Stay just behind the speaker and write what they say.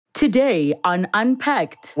Today on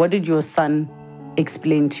Unpacked, what did your son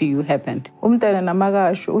explain to you happened? Umntana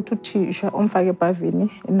namakasho uthisha umfake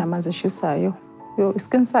ebhavini inamanzi eshisayo. Yo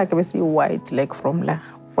skin sakhe bese white like from la,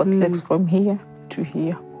 both legs from here to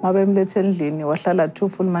here. Mabemlethe endlini wahlala 2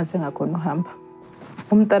 full months engakhona uhamba.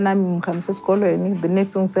 Umntana nami ngihambisa esikolweni, the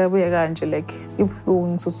next thing siyabuya kanje like ibhlungu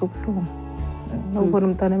ngisusa ubhlungu. Nokubona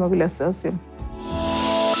umntana emakule sasimo.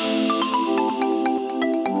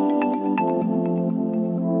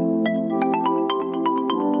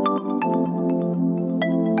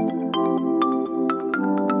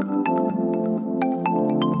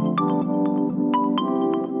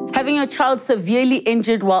 Having your child severely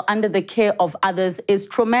injured while under the care of others is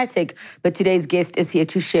traumatic, but today's guest is here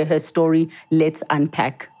to share her story. Let's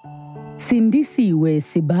unpack. Sindisiwe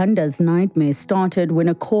Sibanda's nightmare started when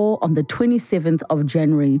a call on the 27th of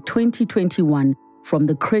January 2021 from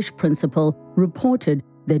the Crèche principal reported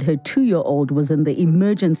that her 2-year-old was in the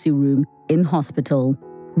emergency room in hospital.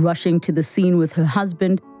 Rushing to the scene with her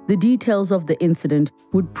husband, the details of the incident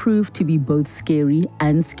would prove to be both scary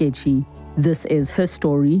and sketchy. This is her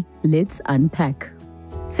story. Let's unpack.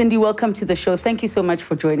 Cindy, welcome to the show. Thank you so much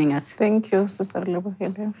for joining us. Thank you, Sister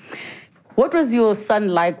Relebogile. What was your son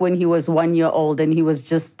like when he was 1 year old and he was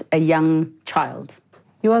just a young child?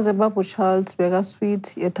 He was a babu child, very sweet,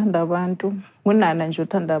 ethanda abantu. Unana nje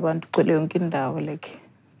uthanda abantu kule yonke indawo like.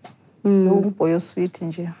 Boy sweet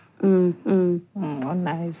nje. Oh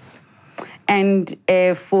nice. And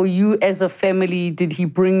for you as a family, did he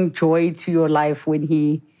bring joy to your life when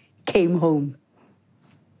he came home?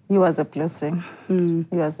 He was a blessing. He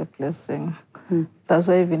was a blessing. That's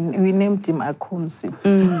why even we named him Akumsi.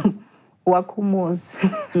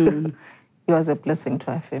 Wakumuzi. He was a blessing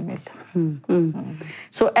to our family.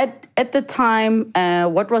 So at the time,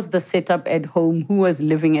 what was the setup at home? Who was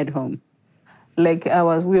living at home? Like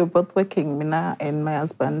we were both working, Mina and my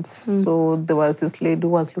husband. So there was this lady who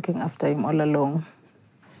was looking after him all along.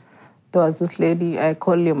 There was this lady, I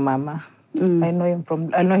call her Mama. I know her from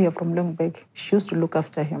Longbeck. She used to look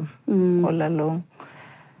after him all along.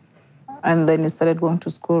 And then he started going to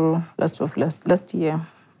school last year.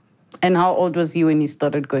 And how old was he when he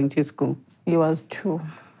started going to school? He was 2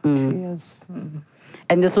 years.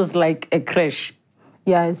 And this was like a crèche?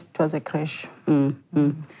 Yeah, it was a crèche.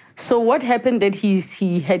 So what happened that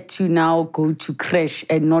he had to now go to crèche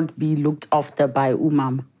and not be looked after by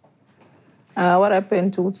umama? What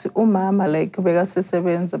happened to umama, like,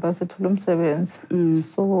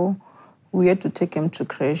 so we had to take him to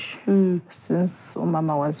crèche since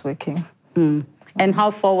umama was working. And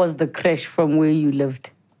how far was the crèche from where you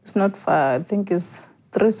lived? It's not far. I think it's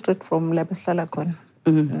 3 streets from Lebesalakon.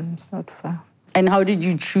 It's not far. And how did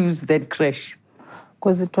you choose that crèche?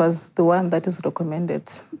 Because it was the one that is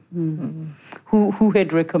recommended. Who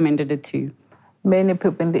had recommended it to you? Many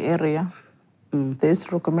people in the area. They used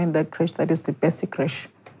to recommend that crèche. That is the best crèche.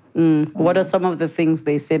 What are some of the things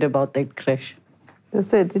they said about that crèche? They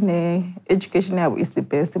said education is the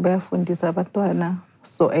best.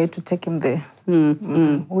 So I had to take him there.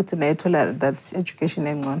 That's education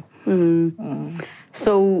and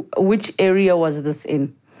So which area was this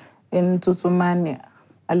in? In Tutumani,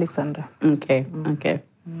 Alexandra. Okay.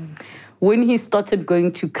 When he started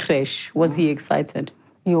going to crèche, was he excited?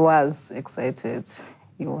 He was excited.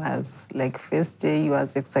 He was, like, first day, he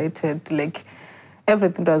was excited. Like,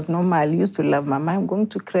 everything was normal. He used to love Mama. I'm going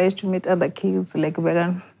to crèche to meet other kids, like,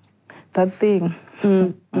 vegan, that thing.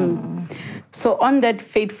 So on that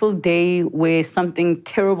fateful day where something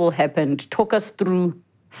terrible happened, talk us through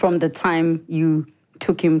from the time you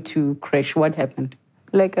took him to crèche. What happened?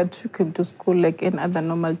 Like, I took him to school, like, in other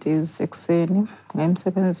normal days, 6:00,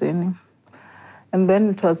 7:00. And then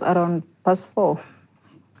it was around past 4.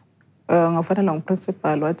 Ngafana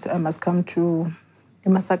principal, what I must come to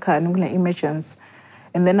Imasakani, emergency.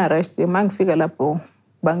 And then I rushed there. Mangifika lapho,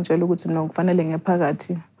 bangitshela ukuthi no kufanele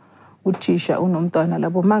ngephakathi uthisha unomntwana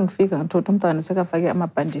lapho. Mangifika ngithola umntwana sekafake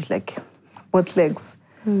amabandage like both legs.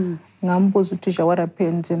 Ngambuza uthisha what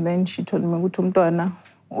happened, and then she told me ukuthi umntwana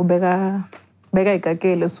ubeka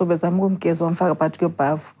igakele so bezama ukumgeza wamfaka phakathi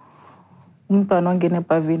kwebhavu. Umntwana wangena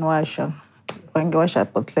ebhavini washa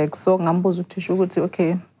both legs. So ngambuza uthisha ukuthi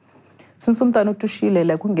okay, since umntwana utushile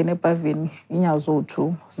like ungena ebhavini inyawo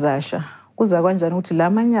zo2 zasha, kuza kanjani ukuthi la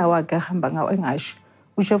manyawo akhe ahamba ngawo engashi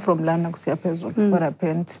ushe from lana kusiya phezulu? What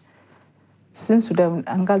happened? Since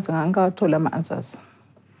angazi ngakathola ama-answers.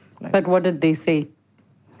 But what did they say?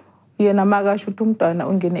 Yena makasho ukuthi umntwana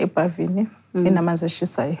ungene ebhavini enamanzi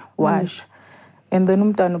ashisayo washa, and then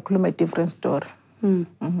umntwana ukhuluma a different story.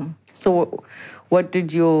 So what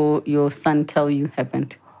did your son tell you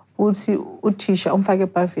happened? uthi uthisha umfake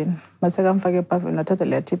epavini. Maseka umfake epavini wathatha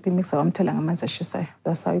leya tip imixa wamthela ngamanzi ashisayo.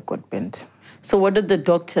 That's how he got burnt. So what did the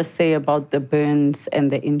doctor say about the burns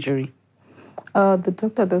and the injury? The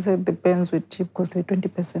doctor, they said the burns were deep because they're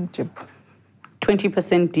 20% deep.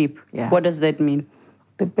 20% deep? Yeah. What does that mean?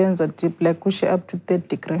 The burns are deep, like push up to 3rd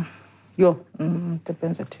degree. Yo. The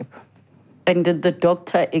burns are deep. And did the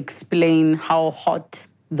doctor explain how hot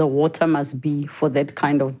the water must be for that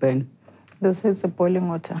kind of burn? They said it's a boiling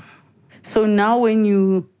water. So now when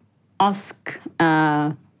you ask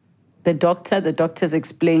the doctor's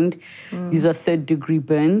explained these are 3rd degree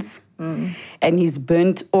burns, and he's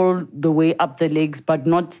burnt all the way up the legs, but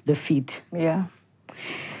not the feet. Yeah.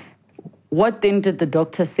 What then did the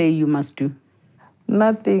doctor say you must do?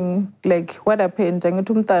 Nothing. Like what happened,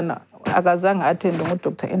 ngithi umntana akazange attend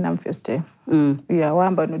ngudoctor enam first day. Yeah,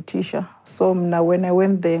 wahamba nothisha. So now when I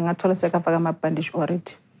went there, ngathola sekafaka amabandage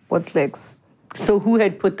already, both legs. So who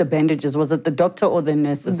had put the bandages? Was it the doctor or the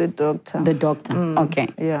nurses? The doctor. The doctor, okay.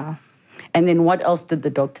 Yeah. And then what else did the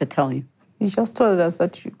doctor tell you? He just told us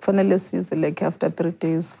that you finally see the leg after 3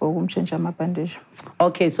 days for change my bandage.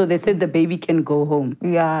 Okay, so they said the baby can go home.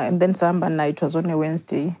 Yeah, and then Samba night was on a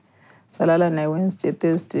Wednesday. Salala night, Wednesday,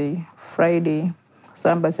 Thursday, Friday.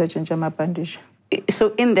 Samba said change my bandage.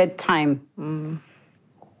 So in that time,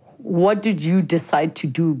 what did you decide to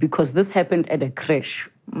do? Because this happened at a crèche.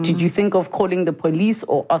 Did you think of calling the police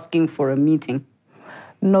or asking for a meeting?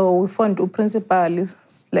 No, we found the principal,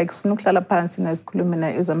 like, sinuklala phansi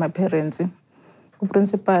nasikhuluma as my parents. The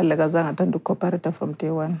principal, like, azange athanda ucooperate from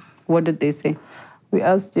day one. What did they say? We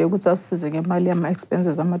asked her ukuthi asisize ngemali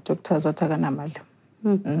yama-expenses ama-doctors watakanamali.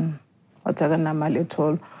 Watakanamali at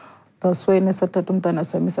all. That's why nesathatha umntwana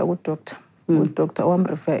samisa kudoctor. Udoctor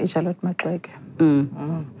wamrefer eCharlotte Maxeke.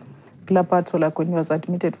 Kulapho athola khona he was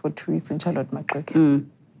admitted for 2 weeks in Charlotte Maxeke.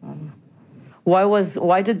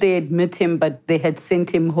 Why did they admit him, but they had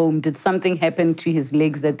sent him home? Did something happen to his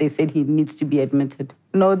legs that they said he needs to be admitted?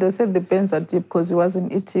 No, they said the burns are deep because he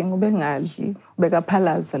wasn't eating. Ubengadli,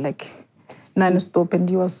 ubekaphalaza, like non-stop, and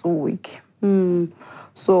he was so weak.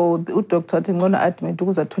 So the doctor athi ngona admit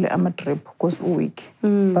ukuze athole ama-drip because uweak.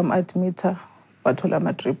 Bam-admita, wathola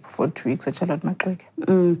ama-drip for 2 weeks at Charlotte Maxeke.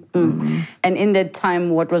 And in that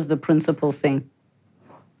time, what was the principal saying?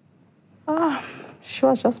 She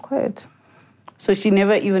was just quiet. So she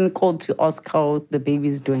never even called to ask how the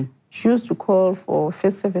baby's doing? She used to call for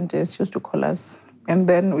first 7 days. She used to call us. And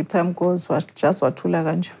then with time goes, just watula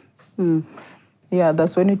kanje. Yeah,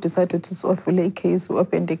 that's when we decided to offer a case, we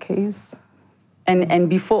opened the case. And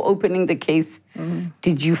before opening the case,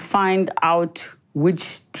 did you find out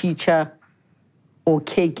which teacher or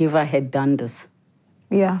caregiver had done this?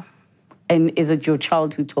 Yeah. And is it your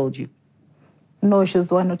child who told you? No, she's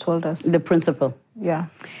the one who told us. The principal? Yeah.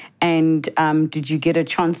 And did you get a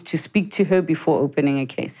chance to speak to her before opening a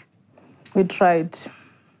case? We tried.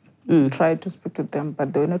 Tried to speak to them,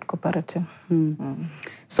 but they were not cooperating.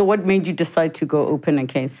 So what made you decide to go open a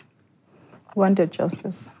case? Wanted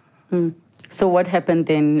justice. So what happened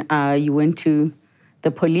then? You went to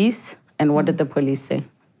the police, and what did the police say?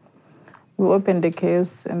 We opened the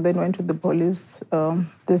case and then went to the police.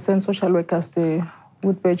 They sent social workers there.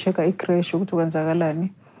 Would be check a Crèche ukuthi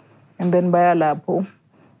kwenzakalani. And then baya lapho,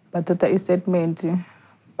 bathatha i-statement,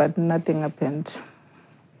 but nothing happened.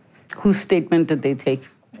 Whose statement did they take?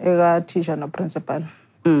 Eka teacher no principal.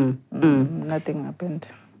 Nothing happened.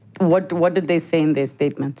 What did they say in their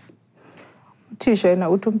statements? Teacher yena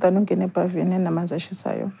uthi umntana ungene epavini enamanzi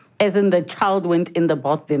ashisayo. As in the child went in the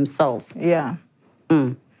bath themselves? Yeah.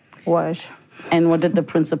 Wash. And what did the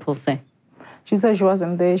principal say? She said she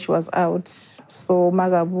wasn't there, she was out. So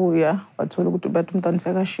magabuya wathola ukuthi bathi umntwana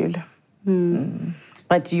sekashile.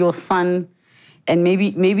 But your son, and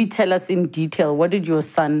maybe tell us in detail, what did your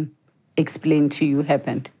son explain to you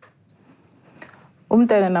happened?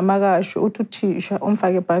 Umntana namakasho uthi uthisha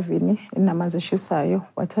umfake epavini enamanzi ashisayo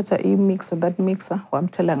wathatha i-mixer, that mixer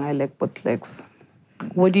wamthela ngayo like both legs.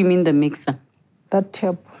 What do you mean the mixer? That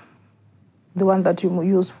tap, the one that you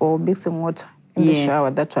use for mixing water in the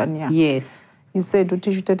shower, that one, yeah. Yes. He said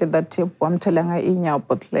uthisha uthathe that tap wamthela ngayo inyawo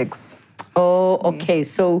both legs. Oh, okay.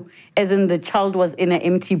 So as in the child was in an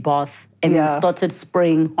empty bath and then started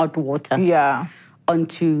spraying hot water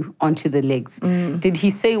onto the legs. Did he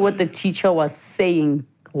say what the teacher was saying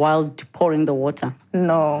while pouring the water?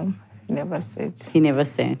 No, he never said. He never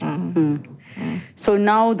said. So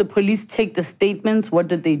now the police take the statements. What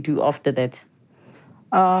did they do after that?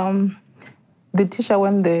 The teacher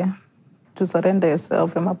went there to surrender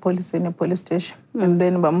herself in a police station. And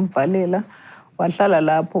then bamvalela. Wahlala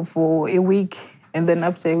lapho for a week, and then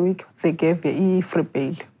after a week, they gave her free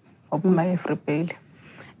bail, free bail.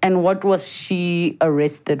 And what was she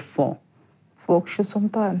arrested for? For ukushisa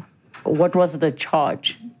umntwana. What was the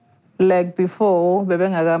charge? Like before,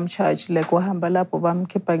 bebengakamcharge, like wahamba lapho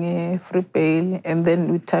bamkhipha nge-free bail, and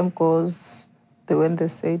then with time goes, when they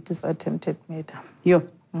say it is attempted murder. Yeah.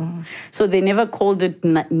 So they never called it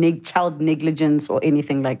child negligence or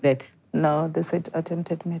anything like that? No, they said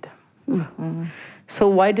attempted murder. So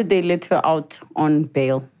why did they let her out on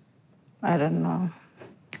bail? I don't know.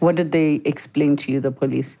 What did they explain to you, the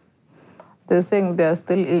police? They're saying they are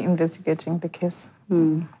still investigating the case.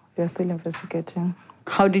 They're still investigating.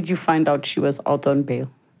 How did you find out she was out on bail?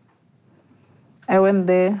 I went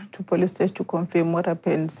there to police station to confirm what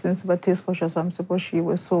happened since the test for she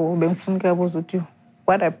was so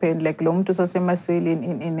what happened, like lo muntu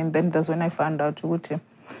sasemaseleni and then that's when I found out ukuthi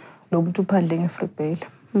lo muntu uphandle nge-free bail.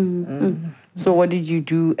 So what did you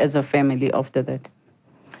do as a family after that?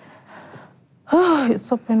 Oh, it's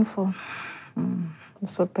so painful.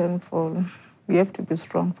 It's so painful. You have to be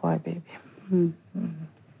strong for a baby. You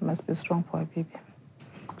must be strong for a baby.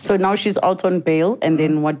 So now she's out on bail, and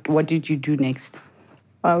then what did you do next?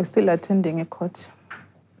 I was still attending a court.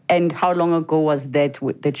 And how long ago was that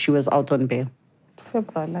she was out on bail?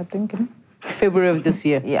 February, I think. February of this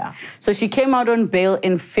year? Yeah. So she came out on bail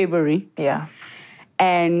in February? Yeah.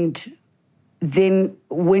 And then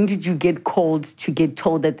when did you get called to get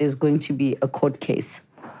told that there's going to be a court case?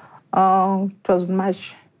 It was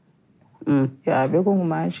March. Yeah,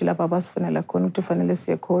 March. Lapha basifonela khona ukuthi fanele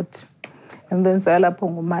siye court. And then sayalapho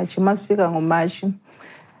ngoMarch. Masifika ngoMarch.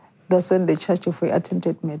 That's when they charged you for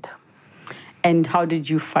attempted murder. And how did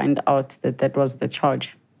you find out that that was the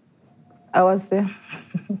charge? I was there.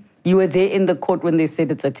 You were there in the court when they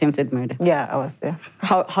said it's attempted murder? Yeah, I was there.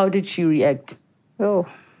 How did she react? Oh,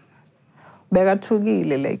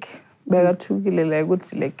 bekathukile like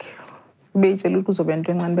ukuthi like beyitshela ukuthi uzoba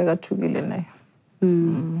into encane bekathukile nayo.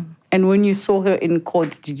 And when you saw her in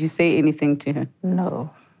court, did you say anything to her?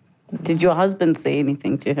 No. Did your husband say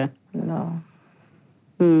anything to her? No.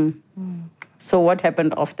 So what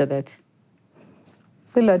happened after that?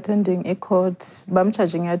 Still attending a court,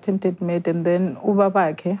 bamcharging attempted murder, and then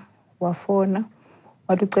ubabakhe wafona.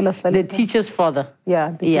 The teacher's father?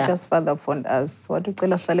 Yeah, the teacher's father phoned us.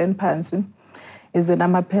 Watucela salen phansi. Is the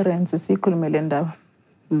nama parents isikhulumele ndaba.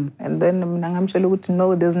 And then ngamtshela ukuthi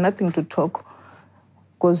no, there's nothing to talk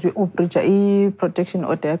because we breach a protection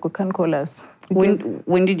order. You can't call us.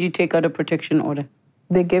 When did you take out a protection order?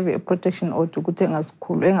 They gave a protection order ukuthi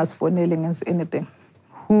engasfoneli ngenze anything.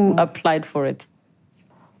 Who applied for it?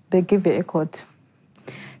 They gave a court.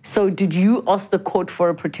 So did you ask the court for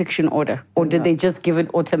a protection order, or did they just give it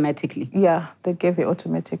automatically? Yeah, they gave it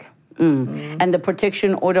automatic. And the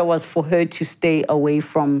protection order was for her to stay away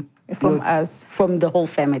from us. From the whole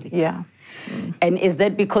family? Yeah. And is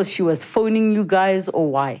that because she was phoning you guys, or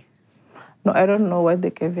why? No, I don't know why they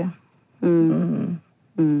gave her.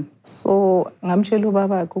 So ngamtshela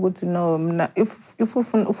ubaba ukuthi no, if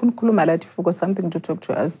ufuna ukukhuluma lathi, if you got something to talk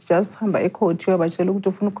to us, just hamba ecourt uyabatshela ukuthi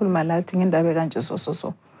ufuna ukukhuluma lathi ngendaba kanje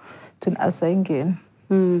so then asayingeni.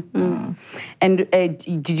 And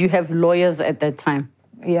did you have lawyers at that time?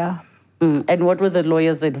 Yeah. And what were the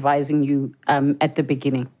lawyers advising you at the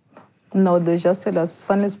beginning? No, they just said us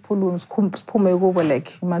fanele siphume kubo,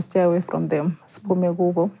 like you must stay away from them. Siphume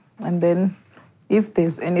kubo, and then if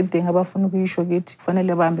there's anything abafuna ukuyisho kithi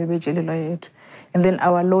kufanele bahambe betshele lawyer yethu, and then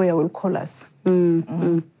our lawyer will call us.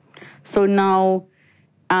 So now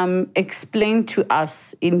explain to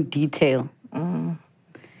us in detail.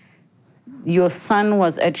 Your son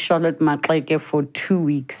was at Charlotte Maxeke for 2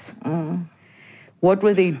 weeks. What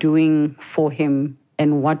were they doing for him,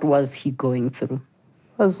 and what was he going through?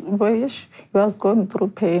 He was going through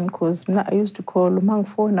pain because I used to call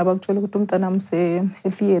phone abakutshela ukuthi umntana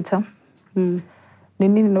theater.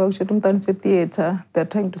 Theater, they're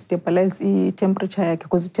trying to stabilize the temperature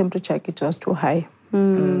because the temperature it was too high.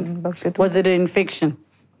 Was it an infection?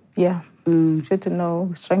 Yeah. No,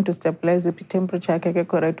 he's trying to stabilize the temperature. Correct. It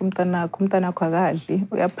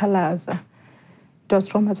was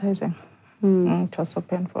traumatizing. It was so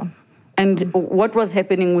painful. And what was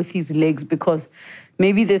happening with his legs? Because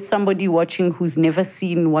maybe there's somebody watching who's never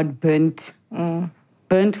seen what burnt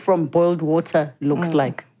from boiled water looks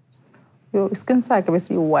like. Your skin's like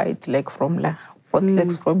basically white, like from both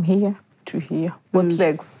legs from here to here, both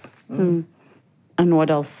legs. And what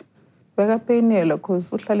else? Because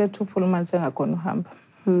uhlale 2 full months engakhona uhamba.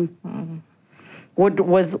 What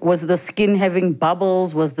was the skin having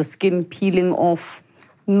bubbles? Was the skin peeling off?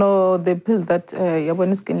 No, they peeled that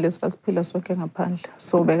yabona skinless basphila sonke ngaphandle.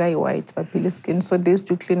 So beka white baphila skin. So they used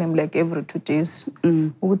to clean him like every 2 days.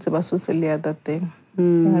 Ukuthi basuse layer that thing.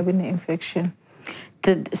 Ingabe ne infection.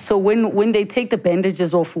 So when they take the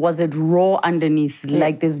bandages off, was it raw underneath,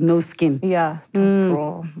 like there's no skin? Yeah, it was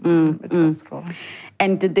raw. It was raw.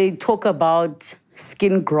 And did they talk about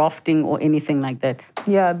skin grafting or anything like that?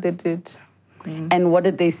 Yeah, they did. And what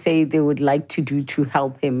did they say they would like to do to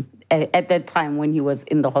help him at that time when he was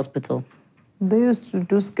in the hospital? They used to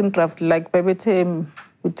do skin graft, like by the time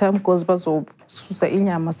goes bazo susa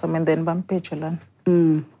inyama some and then bampechelan.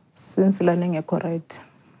 Since learning a correct.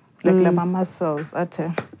 Like lama muscles at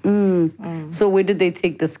So where did they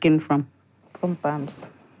take the skin from? From bums.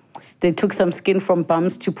 They took some skin from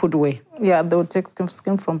bums to put away? Yeah, they would take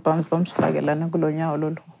skin from bums because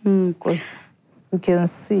you can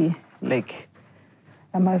see like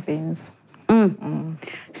my veins.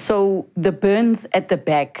 So the burns at the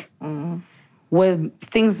back were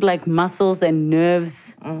things like muscles and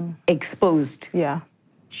nerves exposed? Yeah.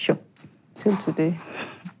 Sure. Till today.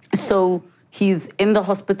 So he's in the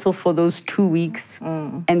hospital for those 2 weeks.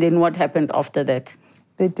 And then what happened after that?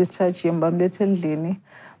 They discharged him.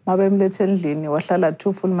 Wahlala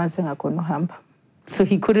 2 full months engakhona uhamba. So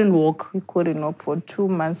he couldn't walk? He couldn't walk for 2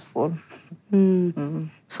 months full.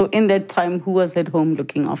 So in that time, who was at home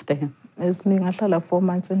looking after him? It's me. Ngahlala 4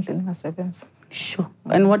 months endlini ngasebenza. Sure.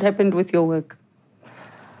 And what happened with your work?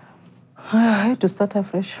 I had to start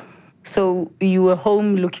afresh. So you were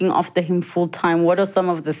home looking after him full time. What are some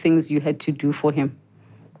of the things you had to do for him?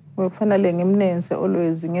 Well, finally, ngimnense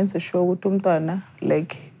always ngenze sure ukuthi umntwana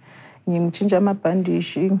like ngimtshintsha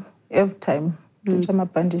ama-bandage every time. Change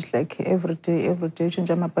ama-bandage like every day, change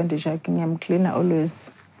ama-bandage akhe ngiyamcleana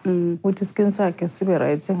always. Ukuthi skin sakhe sibe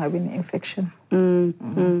right engabi ne-infection.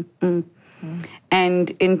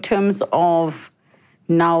 And in terms of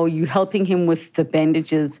now you helping him with the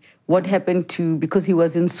bandages, what happened to, because he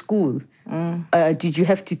was in school, did you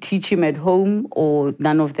have to teach him at home or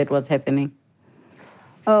none of that was happening?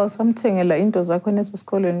 Samthengela into zakho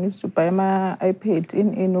nesesikoleni used to buy my iPad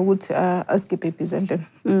in ukuthi askiphe ibhizi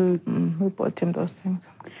endlini. We bought him those things.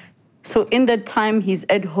 So in that time he's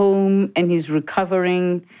at home and he's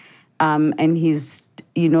recovering and he's,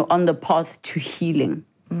 on the path to healing.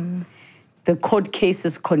 The court case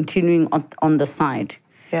is continuing on the side.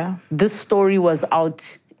 Yeah. This story was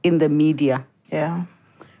out in the media. Yeah.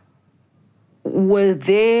 Were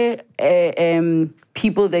there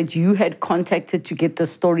people that you had contacted to get the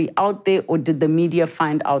story out there, or did the media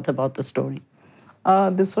find out about the story?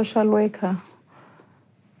 The social worker.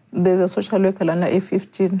 There's a social worker lana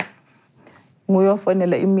A15.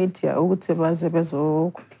 Nguyofonela imedia ukuthi baze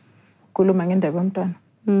bezokhuluma ngendaba yomntwana.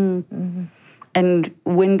 And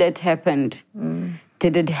when that happened,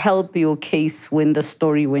 did it help your case when the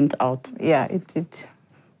story went out? Yeah, it did.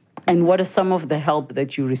 And what are some of the help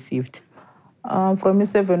that you received? From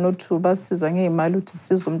i-702, basiza ngey'mali ukuthi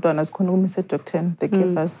size umntwana sikhona ukumisa edoctoreni. They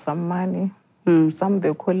gave us some money. Some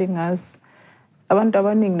they're calling us. Abantu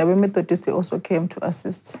abaningi nabe-Methodist also came to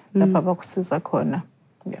assist. Lapha bakusiza khona.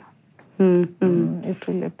 Yeah. It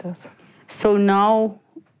really helped us. So now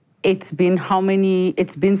it's been how many?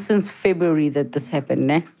 It's been since February that this happened,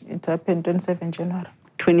 ne? It happened 27 January.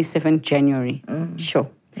 27 January. Sure.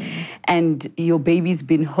 And your baby's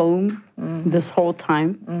been home this whole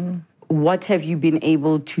time. What have you been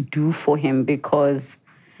able to do for him? Because,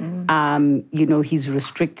 he's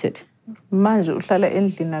restricted. Manje uhlala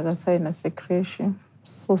endlini akasayi nase-Crèche.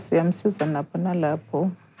 So siyamsiza napho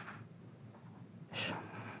nalapho.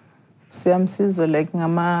 Siyamsiza like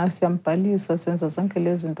siyambhalisa senza zonke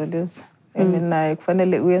lezi zinto lezi. And naye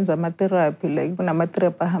kufanele uyenza ama-therapy like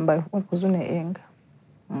kunama-therapy ahambayo because une-anger.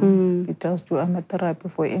 He does do ama-therapy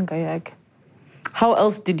for anger yakhe. How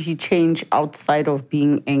else did he change outside of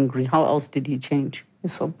being angry? How else did he change?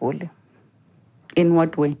 He's so bully. In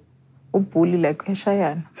what way? Bully like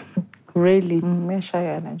eshayana. Really?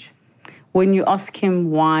 Eshayana nje. When you ask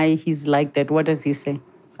him why he's like that, what does he say?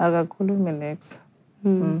 Akakhulumi next.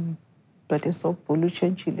 But he's so bully,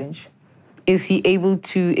 changile nje. Is he able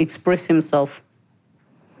to express himself?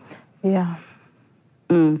 Yeah.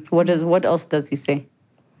 What else does he say?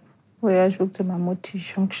 Uyasho ukuthi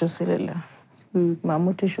mamothisha ngishisile la.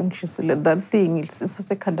 Mamothisha ngishisile. That thing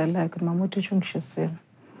isisekhanda lakhe mamothisha ngishisile.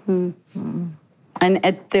 And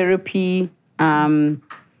at therapy,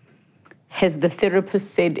 has the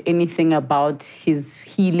therapist said anything about his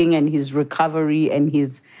healing and his recovery and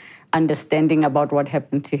his understanding about what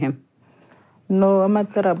happened to him? No,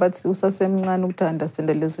 ama-therapist usasemncane ukuthi understand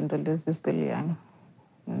lezi zinto lezi still young.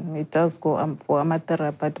 It does go for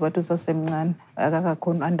ama-therapy, but usasemncane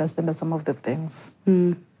akakakhona understand some of the things.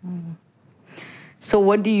 So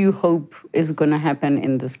what do you hope is going to happen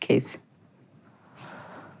in this case?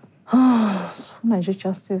 Sifuna nje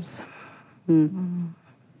justice.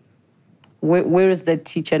 Where is that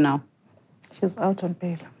teacher now? She's out on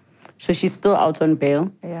bail. So she's still out on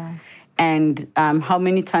bail? Yeah. And how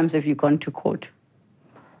many times have you gone to court?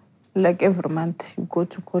 Like every month. You go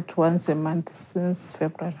to court once a month since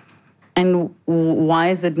February. And why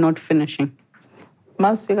is it not finishing?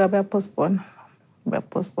 Must figure out postpone. We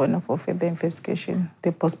postpone for further investigation.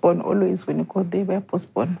 They postpone always when you go there, we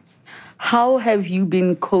postpone. How have you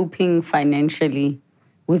been coping financially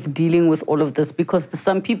with dealing with all of this? Because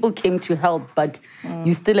some people came to help, but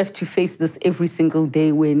you still have to face this every single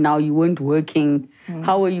day where now you weren't working.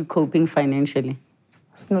 How are you coping financially?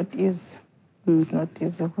 It's not easy. It's not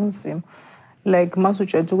easy. Like,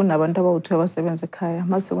 masucha nabantu abawuthiwa basebenza ekhaya,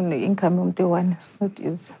 mase une-income yomuntu one, it's not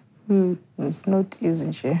easy. It's not easy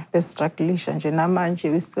nje. Bestrugglisha nje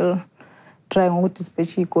namanje we still trying ukuthi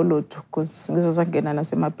sibheshe ikoloto because ngizosangena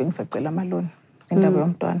nasemabhenki sacela amaloni indaba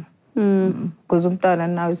yomntwana. Because umntwana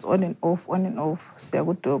now is on and off. Siya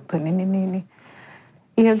ku-doctor nini.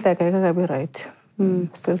 I-health yakhe ayikakabi right.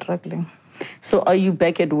 Still struggling. So are you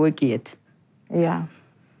back at work yet? Yeah.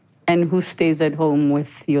 And who stays at home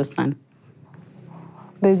with your son?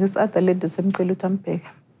 There's this other lady, Unpacked.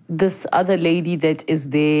 This other lady that is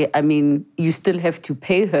there, I mean, you still have to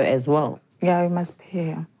pay her as well. Yeah, you must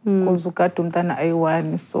pay her. Because ukade umntana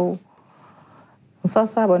ayi-1, so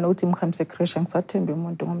ngisasaba nokuthi mkhambise Crèche ngisathembe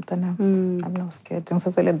umuntu ngomntana. I'm not scared.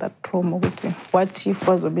 Ngisasele that trauma ukuthi what if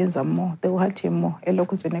bazobenza more? They will hurt him more.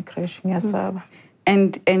 Elokhu sene Crèche ngiyasaba.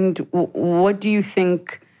 And what do you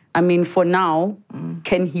think? I mean, for now,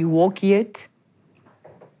 can he walk yet?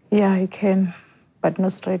 Yeah, he can. But no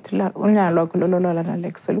straight.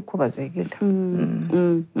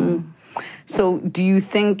 So do you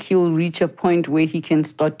think he'll reach a point where he can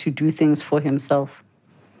start to do things for himself?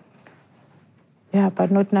 Yeah,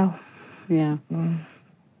 but not now. Yeah.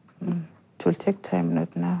 It will take time,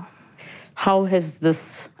 not now. How has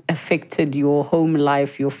this affected your home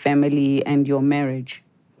life, your family, and your marriage?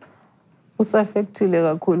 It's affected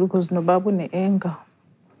because nobaba une-anger.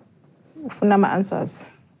 Ufuna ama-answers.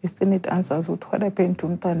 You still need answers with what happened to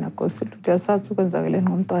umntwana because uyasazi ukwenzakaleni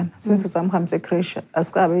ngomntwana. Since samhambise Crèche,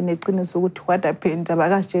 asikabe neqiniso ukuthi what happened,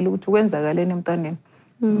 abakasitshela ukuthi ukwenzakaleni emntwaneni.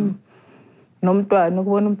 Nomntwana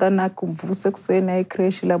ukubona umntwana wakhe umvusa ekuseni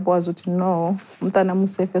eCrèche lapho wazi ukuthi no, umntwana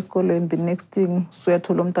musafe esikolweni, the next thing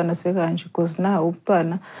suyathola umntwana sekanje because now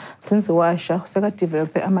umntwana since washa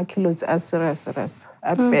seka-develop ama-keloids serious,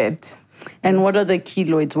 bad. And what are the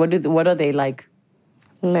keloids? What are they like?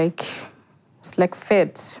 Like, it's like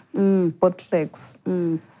fat, both legs.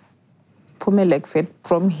 Pume like fat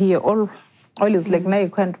from here. All is like now you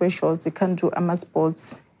can't wear shorts, you can't do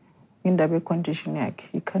sports in the condition.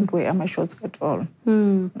 You can't wear shorts at all.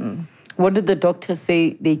 What did the doctor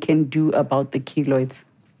say they can do about the keloids?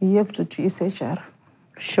 You have to do ECHR.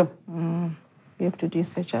 Sure. You have to do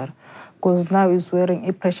ECHR. Because now he's wearing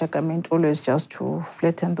a pressure garment always just to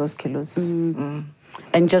flatten those kilos.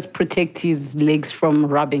 And just protect his legs from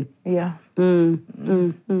rubbing. Yeah. In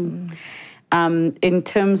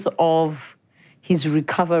terms of his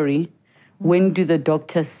recovery, when do the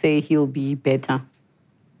doctors say he'll be better?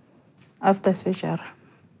 After surgery.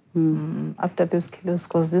 After these kilos,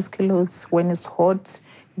 because these kilos, when it's hot,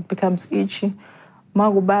 it becomes itchy.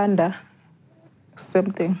 Magubanda,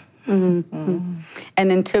 same thing. And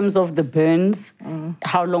in terms of the burns,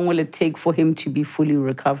 how long will it take for him to be fully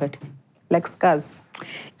recovered? Like scars?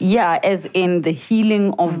 Yeah, as in the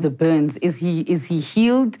healing of the burns. Is he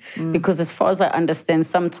healed? Because as far as I understand,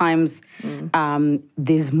 sometimes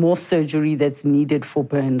there's more surgery that's needed for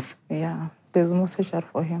burns. Yeah, there's more surgery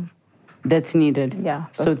for him. That's needed? Yeah,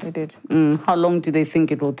 that's needed. How long do they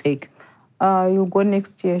think it will take? You'll go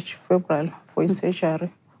next year, February, for his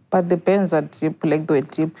surgery. But the burns are deep, like they were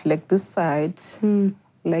deep, like this side,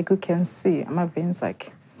 like you can see, my veins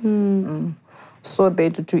like. So they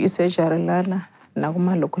do surgery lana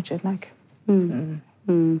nakuma lokujenake.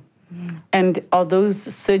 And are those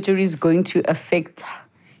surgeries going to affect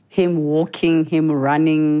him walking, him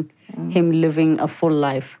running, him living a full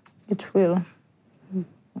life? It will.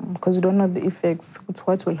 Because you don't know the effects,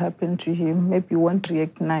 what will happen to him. Maybe you won't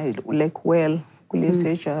react now, like well, kule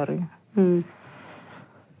surgery.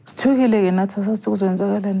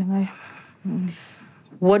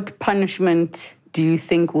 What punishment do you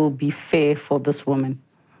think will be fair for this woman?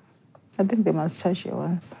 I think they must charge her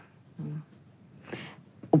once.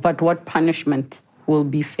 But what punishment will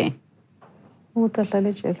be fair?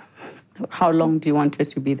 How long do you want her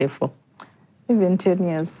to be there for? Even 10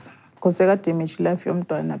 years. Because they got damage life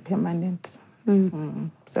yomntwana permanent.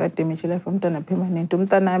 So I damage life yomntwana permanent.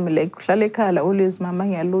 Umntwana ami like uhlala ekhala always mama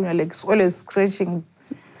ngiyalunywa like always scratching.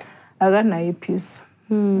 Akanayo peace.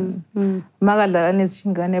 Magadlala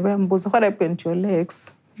nezingane bayambuza, what happened to your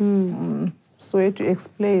legs? So we had to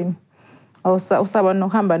explain. Usaba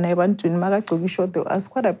nohamba naye ebantwini makagcoka ishort, they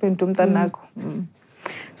ask, what happened to umntanakho?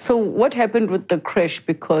 So what happened with the crèche?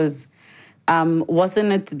 Because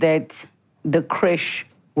wasn't it that the crèche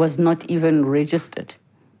was not even registered?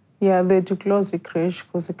 Yeah, they had to close the crèche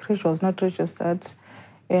because the crèche was not registered.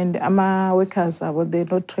 And our workers, they're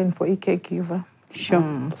not trained for caregiver.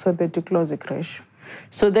 Sure. So they had to close the crèche.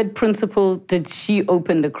 So that principal, did she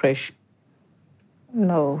open the crèche?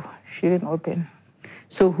 No, she didn't open.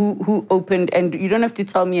 So who opened? And you don't have to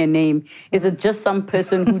tell me a name. Is it just some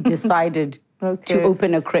person who decided to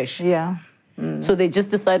open a crèche? Yeah. So they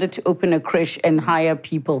just decided to open a crèche and hire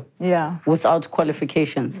people? Yeah. Without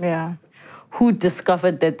qualifications? Yeah. Who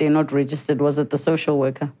discovered that they're not registered? Was it the social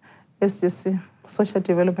worker? SDC, social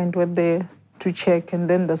development, were there to check, and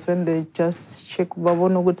then that's when they just check,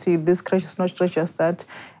 this crèche is not registered,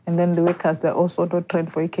 and then the workers, they're also not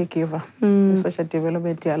trained for a caregiver. The social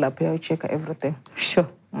development, yeah, check everything. Sure.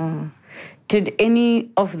 Did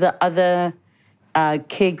any of the other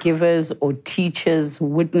caregivers or teachers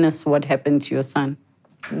witness what happened to your son?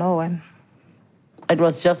 No one. It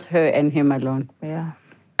was just her and him alone? Yeah.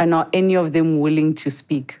 And are any of them willing to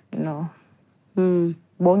speak? No.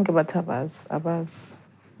 Bonke abaz.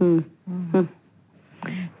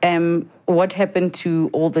 What happened to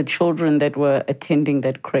all the children that were attending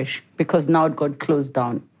that crèche? Because now it got closed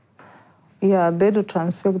down. Yeah, they do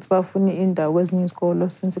transfer to Bafuni in the West New School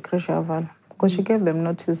since the crèche aval. Because she gave them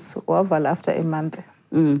notice aval after a month.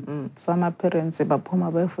 So my parents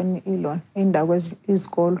bapuma Bafuni ilon in the West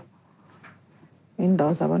School. In the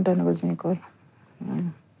Sibanda West New School.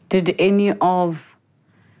 Did any of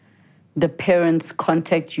the parents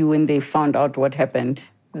contact you when they found out what happened?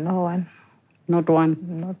 No one. Not one?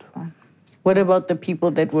 Not one. What about the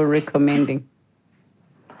people that were recommending?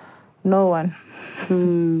 No one.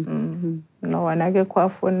 No one.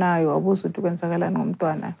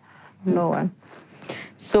 No one.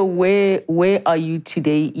 So where are you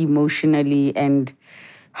today emotionally, and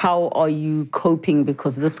how are you coping?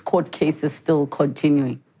 Because this court case is still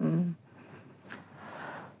continuing.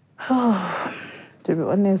 To be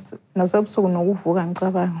honest, nasebusuku nokuvuka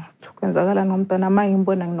ngicabanga kwenzakala nomntana manje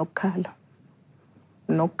ngibona nginokukhala.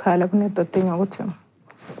 Nokukhala kunedodinga ukuthi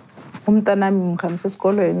umntana wami ngihambisa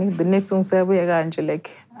esikolweni, the next thing siyabuya kanje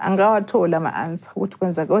like angawathola ama-answer ukuthi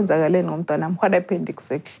kwenzakaleni ngomntana wami, what happened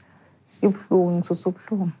exactly. Ibuhlungu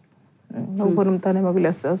ngisusubuhlungu. Ukubona umntana wami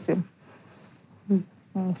kulesi simo.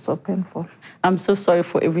 So painful. I'm so sorry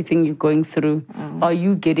for everything you're going through. Are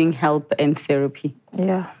you getting help and therapy?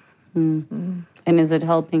 Yeah. And is it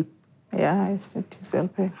helping? Yeah, it is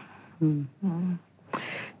helping.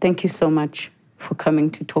 Thank you so much for coming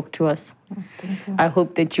to talk to us. Thank you. I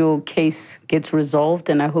hope that your case gets resolved,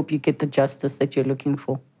 and I hope you get the justice that you're looking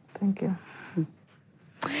for. Thank you.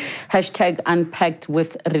 #Unpacked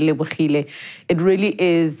with Relebogile. It really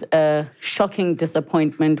is a shocking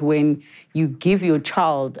disappointment when you give your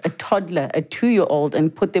child, a toddler, a 2-year-old,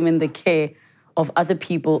 and put them in the care of other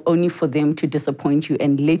people only for them to disappoint you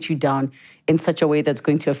and let you down in such a way that's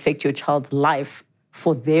going to affect your child's life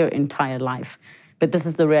for their entire life. But this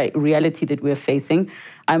is the reality that we're facing.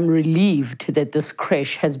 I'm relieved that this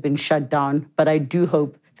crèche has been shut down, but I do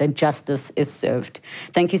hope that justice is served.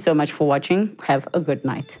 Thank you so much for watching. Have a good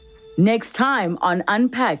night. Next time on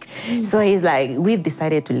Unpacked. So he's like, we've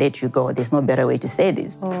decided to let you go. There's no better way to say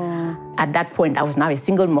this. At that point, I was now a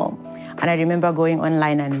single mom. And I remember going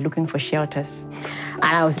online and looking for shelters.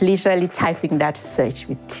 And I was literally typing that search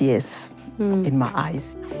with tears in my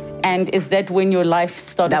eyes. And is that when your life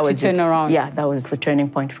started to turn around? Yeah, that was the turning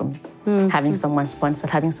point for me. Having someone sponsored,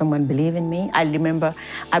 having someone believe in me. I remember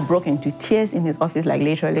I broke into tears in his office, like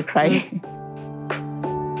literally crying.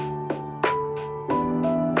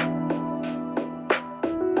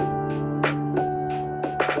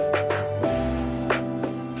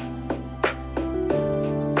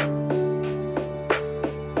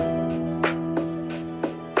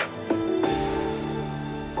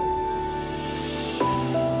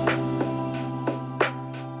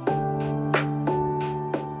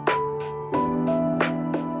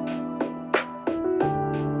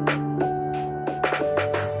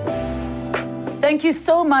 Thank you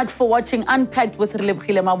so much for watching Unpacked with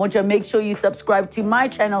Relebogile Mabotja. Make sure you subscribe to my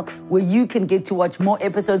channel where you can get to watch more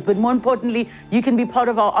episodes. But more importantly, you can be part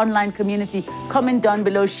of our online community. Comment down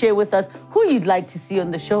below, share with us who you'd like to see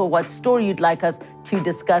on the show, what story you'd like us to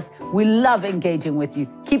discuss. We love engaging with you.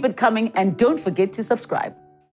 Keep it coming and don't forget to subscribe.